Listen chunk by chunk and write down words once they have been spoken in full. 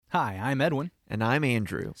Hi, I'm Edwin. And I'm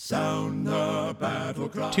Andrew. Sound the battle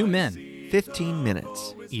cry. 2 men, 15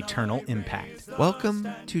 minutes. eternal impact. Welcome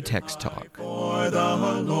to Text Talk. For the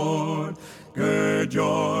Lord, gird your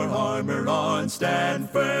armor on, stand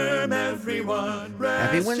firm, everyone.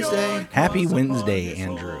 Happy Wednesday. Happy Wednesday,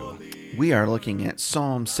 Andrew. We are looking at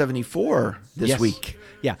Psalm 74 this Yes. week.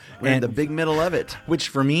 Yeah, We're in the big middle of it. which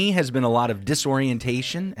for me has been a lot of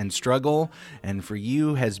disorientation and struggle, and for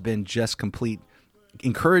you has been just complete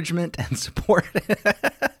encouragement and support.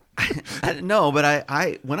 No, but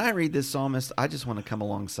I when I read this psalmist, I just want to come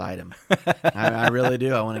alongside him. I really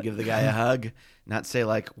do. I want to give the guy a hug, not say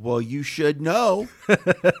like, well, you should know,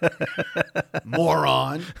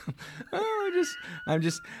 moron.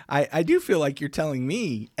 I do feel like you're telling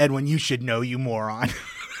me, Edwin, you should know, you moron.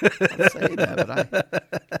 I'll say that,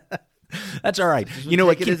 but That's all right. I You know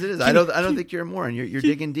what? take it as it is. I don't think you're a moron. You're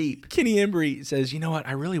digging deep. Kenny Embry says, you know what?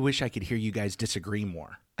 I really wish I could hear you guys disagree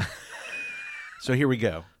more. So here we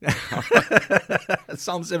go.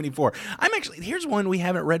 Psalm 74. Here's one we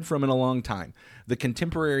haven't read from in a long time. The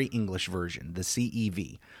Contemporary English Version, the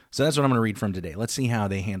CEV. So that's what I'm going to read from today. Let's see how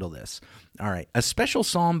they handle this. All right. A special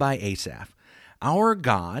psalm by Asaph. Our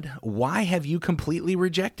God, why have you completely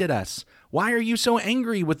rejected us? Why are you so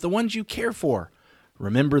angry with the ones you care for?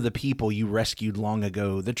 Remember the people you rescued long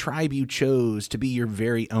ago, the tribe you chose to be your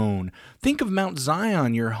very own. Think of Mount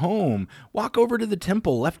Zion, your home. Walk over to the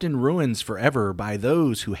temple left in ruins forever by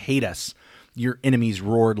those who hate us. Your enemies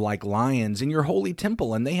roared like lions in your holy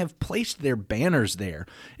temple, and they have placed their banners there.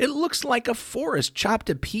 It looks like a forest chopped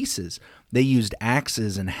to pieces. They used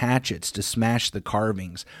axes and hatchets to smash the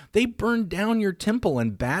carvings. They burned down your temple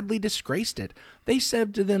and badly disgraced it. They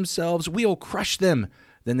said to themselves, "We'll crush them."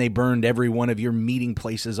 Then they burned every one of your meeting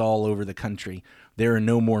places all over the country. There are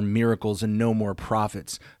no more miracles and no more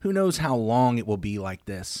prophets. Who knows how long it will be like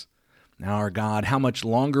this? Our God, how much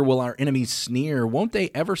longer will our enemies sneer? Won't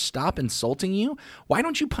they ever stop insulting you? Why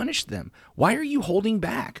don't you punish them? Why are you holding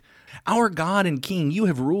back? Our God and King, you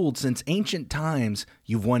have ruled since ancient times.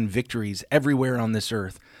 You've won victories everywhere on this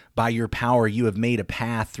earth. By your power, you have made a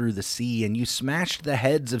path through the sea, and you smashed the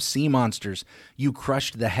heads of sea monsters. You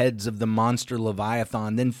crushed the heads of the monster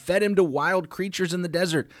Leviathan, then fed him to wild creatures in the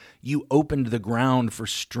desert. You opened the ground for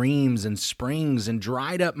streams and springs and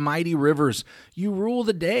dried up mighty rivers. You rule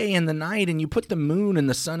the day and the night, and you put the moon and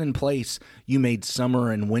the sun in place. You made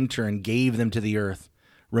summer and winter and gave them to the earth.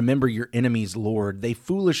 Remember your enemies, Lord. They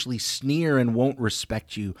foolishly sneer and won't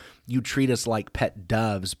respect you. You treat us like pet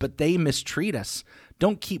doves, but they mistreat us.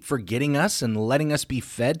 Don't keep forgetting us and letting us be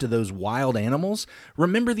fed to those wild animals.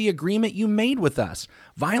 Remember the agreement you made with us.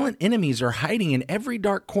 Violent enemies are hiding in every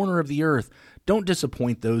dark corner of the earth. Don't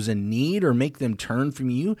disappoint those in need or make them turn from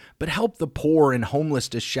you, but help the poor and homeless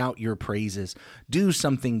to shout your praises. Do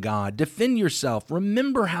something, God. Defend yourself.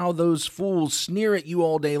 Remember how those fools sneer at you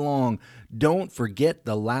all day long. Don't forget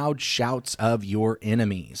the loud shouts of your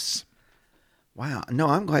enemies. Wow. No,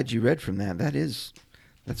 I'm glad you read from that.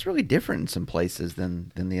 That's really different in some places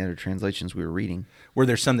than the other translations we were reading. Were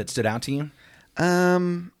there some that stood out to you?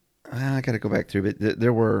 I got to go back through, but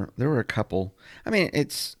there were a couple. I mean,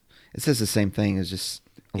 it says the same thing. It's just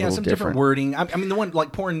a little some different wording. I mean, the one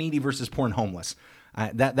like poor and needy versus poor and homeless.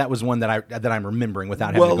 That was one that I'm remembering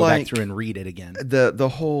without having to go back through and read it again. The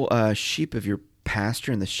whole sheep of your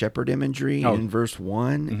pasture and the shepherd imagery in verse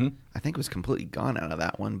 1, I think was completely gone out of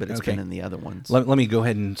that one, but it's been in the other ones. Let me go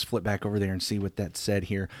ahead and flip back over there and see what that said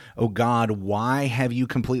here. Oh God, why have you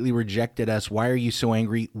completely rejected us? Why are you so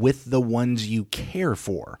angry with the ones you care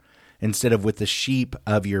for instead of with the sheep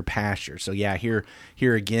of your pasture? So yeah, here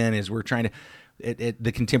again is we're trying to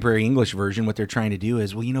the Contemporary English Version, what they're trying to do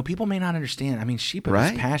is, well, people may not understand. I mean, sheep of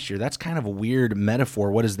his pasture, that's kind of a weird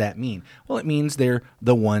metaphor. What does that mean? Well, it means they're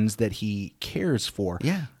the ones that he cares for.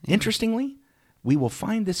 Yeah. Interestingly, we will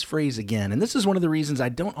find this phrase again. And this is one of the reasons I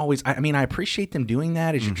don't always, I appreciate them doing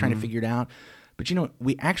that as you're trying to figure it out. But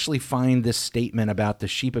we actually find this statement about the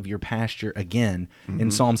sheep of your pasture again in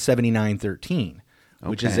Psalm 79:13,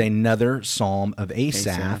 which is another psalm of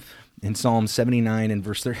Asaph. In Psalm 79 and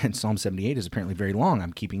verse 30, and Psalm 78 is apparently very long.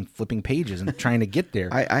 I'm flipping pages and trying to get there.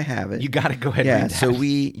 I have it. You got to go ahead and read that. So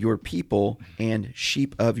we, your people and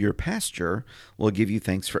sheep of your pasture, will give you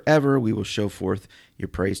thanks forever. We will show forth your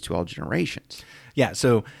praise to all generations. Yeah,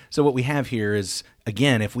 so what we have here is,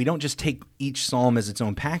 again, if we don't just take each psalm as its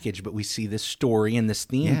own package, but we see this story and this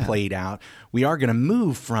theme played out, we are going to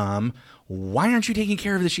move from, why aren't you taking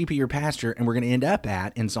care of the sheep of your pasture? And we're going to end up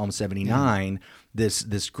in Psalm 79,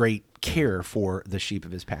 this great care for the sheep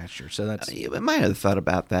of his pasture. So that's my other thought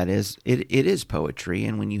about that is it is poetry,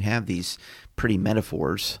 and when you have these pretty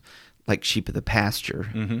metaphors, like sheep of the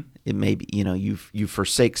pasture. It may be, you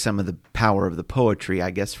forsake some of the power of the poetry,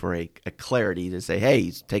 I guess, for a clarity to say, hey,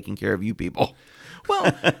 he's taking care of you people.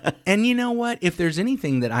 Well, and you know what? If there's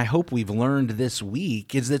anything that I hope we've learned this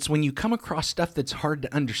week is that when you come across stuff that's hard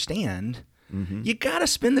to understand, you got to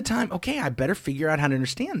spend the time. Okay, I better figure out how to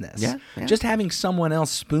understand this. Yeah. Just having someone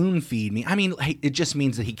else spoon feed me. I mean, it just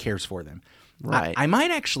means that he cares for them. Right. I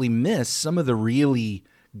might actually miss some of the really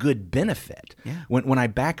good benefit when I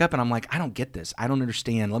back up and I'm like, I don't get this. I don't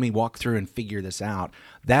understand. Let me walk through and figure this out.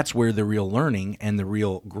 That's where the real learning and the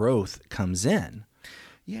real growth comes in.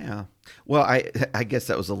 Yeah. Well, I guess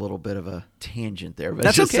that was a little bit of a tangent there, but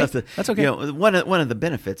That's it's just okay. That's okay. One of the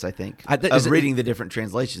benefits, I think, is of reading the different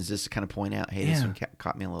translations is to kind of point out, hey, this Yeah. one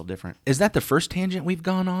caught me a little different. Is that the first tangent we've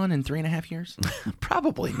gone on in 3.5 years?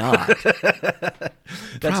 Probably not.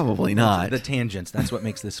 Probably not. The tangents. That's what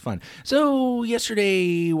makes this fun. So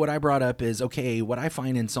yesterday, what I brought up is, okay, what I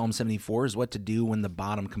find in Psalm 74 is what to do when the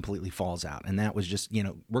bottom completely falls out. And that was just,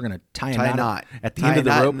 we're going to tie a knot at the end of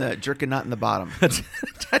the rope. Jerk a knot in the bottom.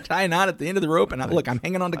 Tie a knot at the end of the rope, and look, I'm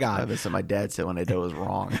hanging on to God. That's what my dad said when I did it was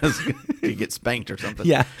wrong. You get spanked or something.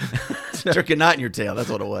 Yeah. Jerk a knot in your tail. That's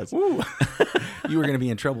what it was. Ooh. You were going to be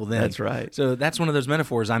in trouble then. That's right. So that's one of those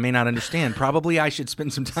metaphors I may not understand. Probably I should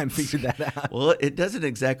spend some time figuring that out. Well, it doesn't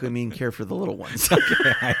exactly mean care for the little ones.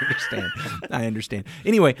 Okay, I understand.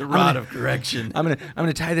 Anyway, The rod of correction. I'm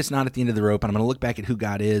gonna tie this knot at the end of the rope, and I'm gonna look back at who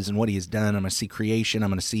God is and what He has done. I'm gonna see creation. I'm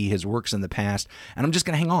gonna see His works in the past, and I'm just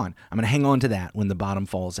gonna hang on. I'm gonna hang on to that when the bottom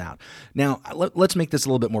falls out. Now, let's make this a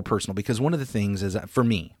little bit more personal, because one of the things is for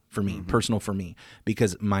me, personal for me,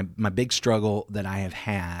 because my big struggle that I have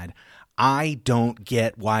had. I don't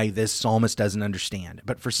get why this psalmist doesn't understand,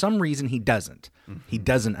 but for some reason he doesn't. He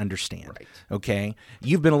doesn't understand. Right. Okay?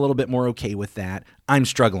 You've been a little bit more okay with that. I'm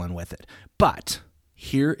struggling with it. But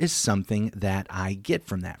here is something that I get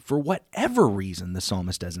from that. For whatever reason the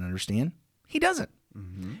psalmist doesn't understand, he doesn't.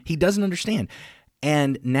 He doesn't understand.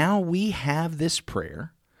 And now we have this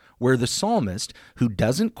prayer where the psalmist, who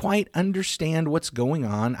doesn't quite understand what's going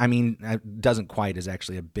on, I mean, doesn't quite is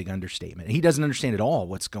actually a big understatement. He doesn't understand at all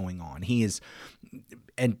what's going on. He is,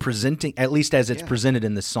 and presenting, at least as it's presented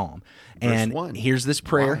in the psalm. And Verse 1. Here's this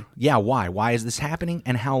prayer. Why? Yeah, why? Why is this happening,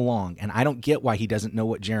 and how long? And I don't get why he doesn't know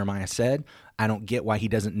what Jeremiah said. I don't get why he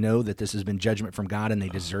doesn't know that this has been judgment from God and they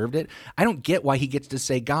deserved it. I don't get why he gets to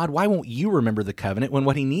say, God, why won't you remember the covenant, when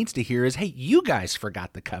what he needs to hear is, hey, you guys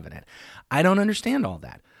forgot the covenant. I don't understand all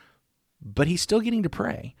that. But he's still getting to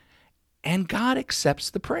pray, and God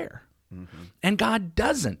accepts the prayer. And God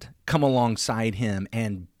doesn't come alongside him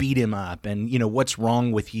and beat him up and, what's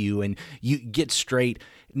wrong with you, and you get straight.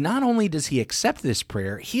 Not only does he accept this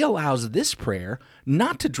prayer, he allows this prayer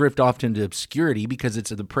not to drift off into obscurity because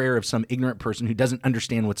it's the prayer of some ignorant person who doesn't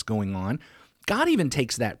understand what's going on. God even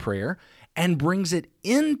takes that prayer and brings it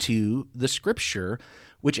into the scripture,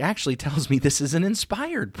 which actually tells me this is an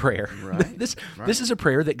inspired prayer. Right. This is a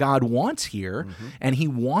prayer that God wants here, and he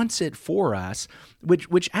wants it for us,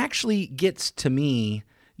 which actually gets to me.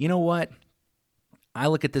 You know what? I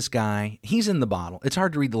look at this guy. He's in the bottle. It's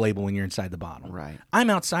hard to read the label when you're inside the bottle. Right.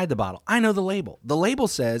 I'm outside the bottle. I know the label. The label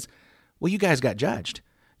says, well, you guys got judged.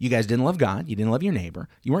 You guys didn't love God. You didn't love your neighbor.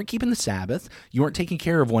 You weren't keeping the Sabbath. You weren't taking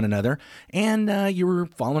care of one another. And you were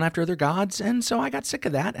following after other gods. And so I got sick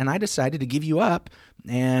of that. And I decided to give you up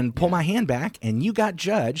and pull my hand back. And you got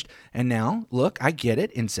judged. And now, look, I get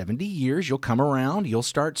it. In 70 years, you'll come around. You'll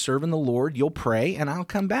start serving the Lord. You'll pray. And I'll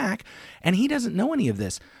come back. And he doesn't know any of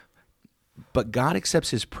this. But God accepts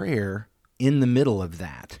his prayer in the middle of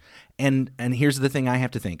that. And here's the thing I have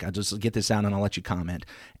to think. I'll just get this out and I'll let you comment.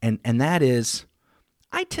 And that is,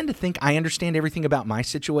 I tend to think I understand everything about my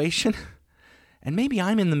situation, and maybe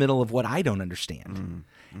I'm in the middle of what I don't understand.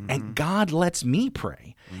 And God lets me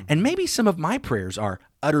pray. And maybe some of my prayers are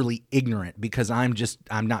utterly ignorant because I'm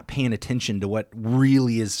not paying attention to what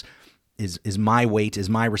really is my weight, is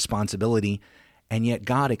my responsibility. And yet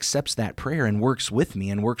God accepts that prayer and works with me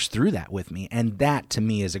and works through that with me. And that to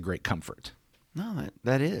me is a great comfort. No,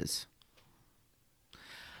 that is.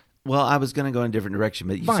 Well, I was going to go in a different direction,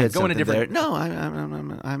 but you Fine, said go in a something different- there. No,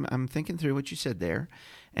 I'm thinking through what you said there,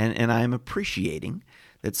 and I'm appreciating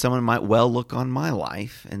that someone might well look on my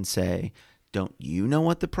life and say, "Don't you know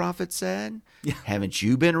what the prophet said? Yeah. Haven't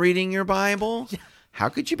you been reading your Bible? Yeah. How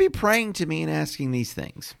could you be praying to me and asking these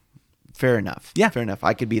things?" Fair enough. Yeah. Fair enough.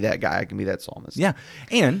 I could be that guy. I can be that psalmist. Yeah,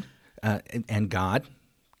 and God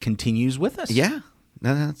continues with us. Yeah.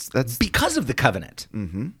 No, that's Because of the covenant.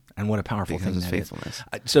 Mm-hmm. And what a powerful Because thing of that faithfulness.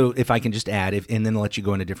 is. So if I can just add, and then I'll let you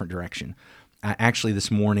go in a different direction. Actually,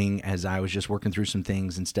 this morning, as I was just working through some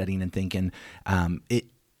things and studying and thinking,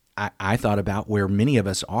 I thought about where many of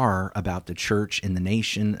us are about the church and the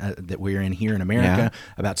nation that we're in here in America,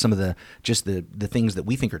 about some of the things that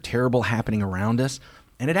we think are terrible happening around us.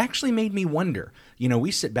 And it actually made me wonder,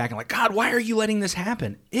 we sit back and like, God, why are you letting this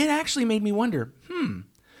happen? It actually made me wonder,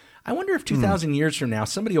 I wonder if 2,000 years from now,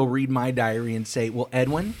 somebody will read my diary and say, well,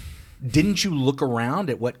 Edwin, didn't you look around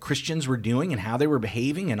at what Christians were doing and how they were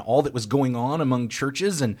behaving and all that was going on among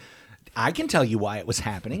churches? And I can tell you why it was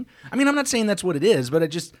happening. I mean, I'm not saying that's what it is, but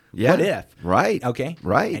what if? Right. Okay.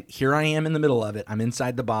 Right. And here I am in the middle of it. I'm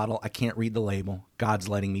inside the bottle. I can't read the label. God's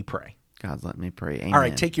letting me pray. God's letting me pray. Amen. All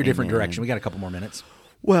right, take your different Amen. direction. We got a couple more minutes.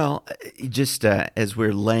 Well, just as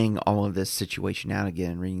we're laying all of this situation out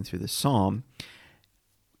again, reading through the psalm,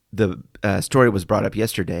 the story was brought up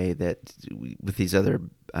yesterday that with these other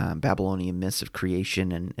Babylonian myths of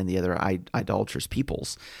creation and the other idolatrous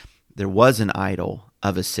peoples, there was an idol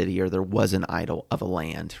of a city or there was an idol of a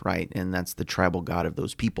land, right? And that's the tribal god of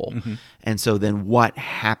those people. Mm-hmm. And so then what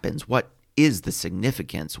happens? What is the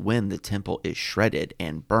significance when the temple is shredded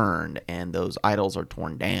and burned and those idols are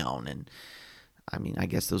torn down? And I mean, I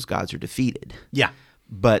guess those gods are defeated. Yeah.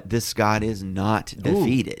 But this God is not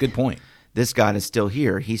defeated. Good point. This God is still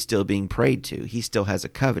here. He's still being prayed to. He still has a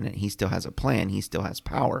covenant. He still has a plan. He still has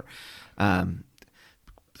power.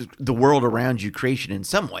 The world around you, creation in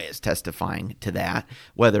some way is testifying to that,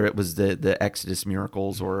 whether it was the Exodus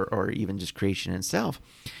miracles or even just creation itself.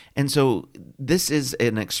 And so this is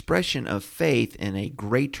an expression of faith in a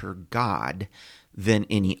greater God than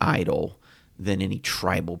any idol, than any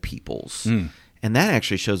tribal peoples. And that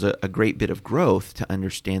actually shows a great bit of growth to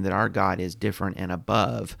understand that our God is different and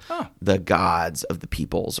above the gods of the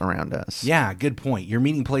peoples around us. Yeah, good point. Your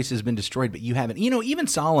meeting place has been destroyed, but you haven't. Even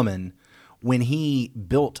Solomon, when he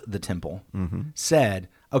built the temple, said,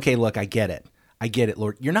 okay, look, I get it. I get it,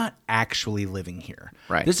 Lord. You're not actually living here.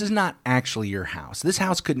 Right. This is not actually your house. This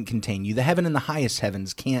house couldn't contain you. The heaven and the highest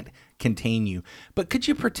heavens can't contain you. But could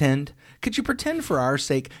you pretend? Could you pretend for our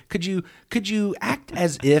sake? Could you act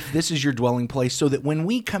as if this is your dwelling place so that when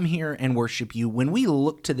we come here and worship you, when we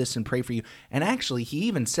look to this and pray for you, and actually he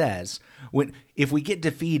even says, if we get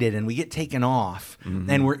defeated and we get taken off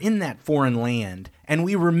and we're in that foreign land and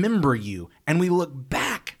we remember you and we look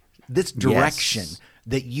back this direction,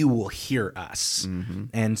 that you will hear us.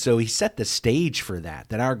 And so he set the stage for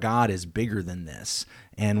that our God is bigger than this.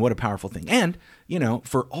 And what a powerful thing. And,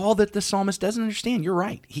 for all that the psalmist doesn't understand, you're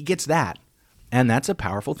right. He gets that. And that's a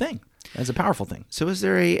powerful thing. That's a powerful thing. So is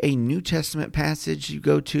there a New Testament passage you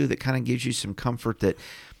go to that kind of gives you some comfort that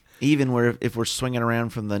even if we're swinging around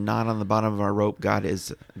from the knot on the bottom of our rope, God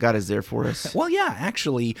is there for us? Well, yeah,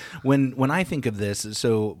 actually, when I think of this,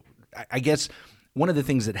 so I guess one of the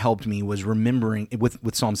things that helped me was remembering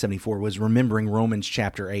with Psalm 74 was remembering Romans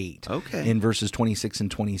chapter 8 in verses 26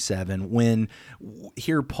 and 27 when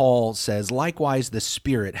here Paul says, likewise the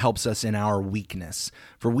Spirit helps us in our weakness,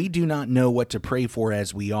 for we do not know what to pray for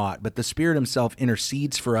as we ought, but the Spirit himself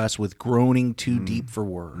intercedes for us with groaning too deep for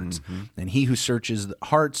words. And he who searches the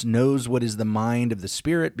hearts knows what is the mind of the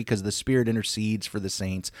Spirit, because the Spirit intercedes for the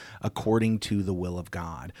saints according to the will of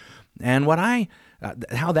God. And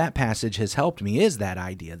how that passage has helped me is that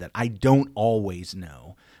idea that I don't always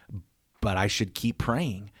know, but I should keep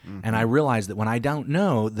praying. And I realize that when I don't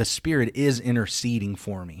know, the Spirit is interceding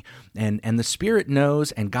for me. And the Spirit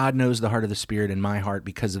knows, and God knows the heart of the Spirit in my heart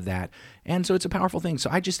because of that. And so it's a powerful thing. So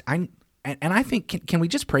I think, can we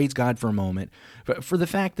just praise God for a moment for the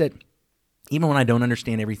fact that even when I don't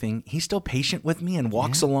understand everything, he's still patient with me and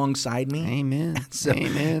walks alongside me. Amen.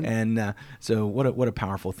 Amen. And so what a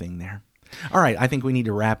powerful thing there. All right, I think we need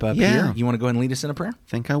to wrap up here. You want to go ahead and lead us in a prayer? I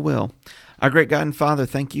think I will. Our great God and Father,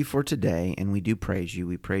 thank you for today, and we do praise you.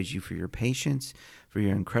 We praise you for your patience, for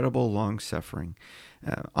your incredible long-suffering.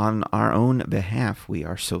 On our own behalf, we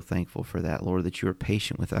are so thankful for that, Lord, that you are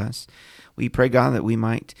patient with us. We pray, God, that we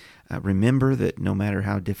might remember that no matter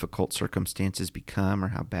how difficult circumstances become or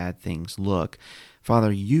how bad things look,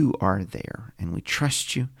 Father, you are there, and we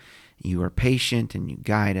trust you. You are patient, and you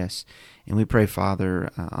guide us. And we pray, Father,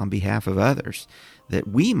 on behalf of others, that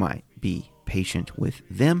we might be patient with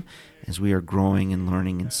them as we are growing and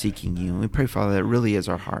learning and seeking you. And we pray, Father, that it really is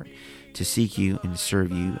our heart to seek you and to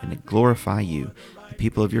serve you and to glorify you, the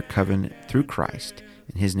people of your covenant, through Christ.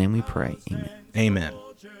 In his name we pray. Amen. Amen.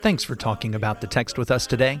 Thanks for talking about the text with us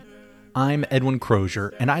today. I'm Edwin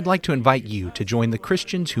Crozier, and I'd like to invite you to join the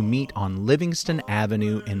Christians who meet on Livingston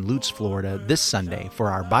Avenue in Lutz, Florida this Sunday for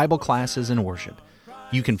our Bible classes and worship.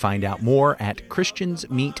 You can find out more at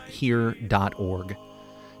christiansmeethere.org.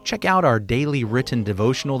 Check out our daily written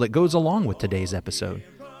devotional that goes along with today's episode.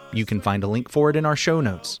 You can find a link for it in our show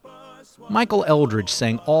notes. Michael Eldridge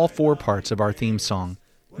sang all 4 parts of our theme song.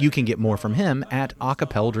 You can get more from him at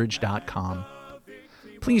acapeldridge.com.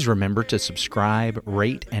 Please remember to subscribe,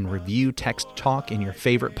 rate, and review Text Talk in your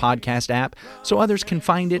favorite podcast app so others can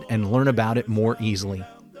find it and learn about it more easily.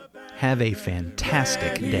 Have a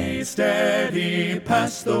fantastic day. Steady,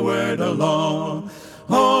 pass the word along.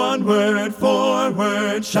 Onward,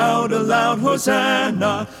 forward, shout aloud,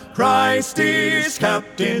 Hosanna. Christ is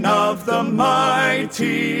captain of the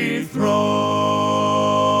mighty throne.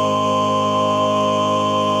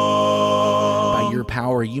 By your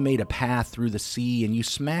power, you made a path through the sea, and you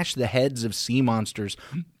smashed the heads of sea monsters.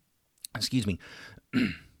 Excuse me.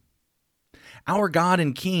 Our God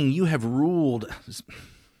and King, you have ruled.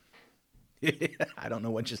 I don't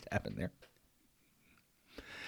know what just happened there.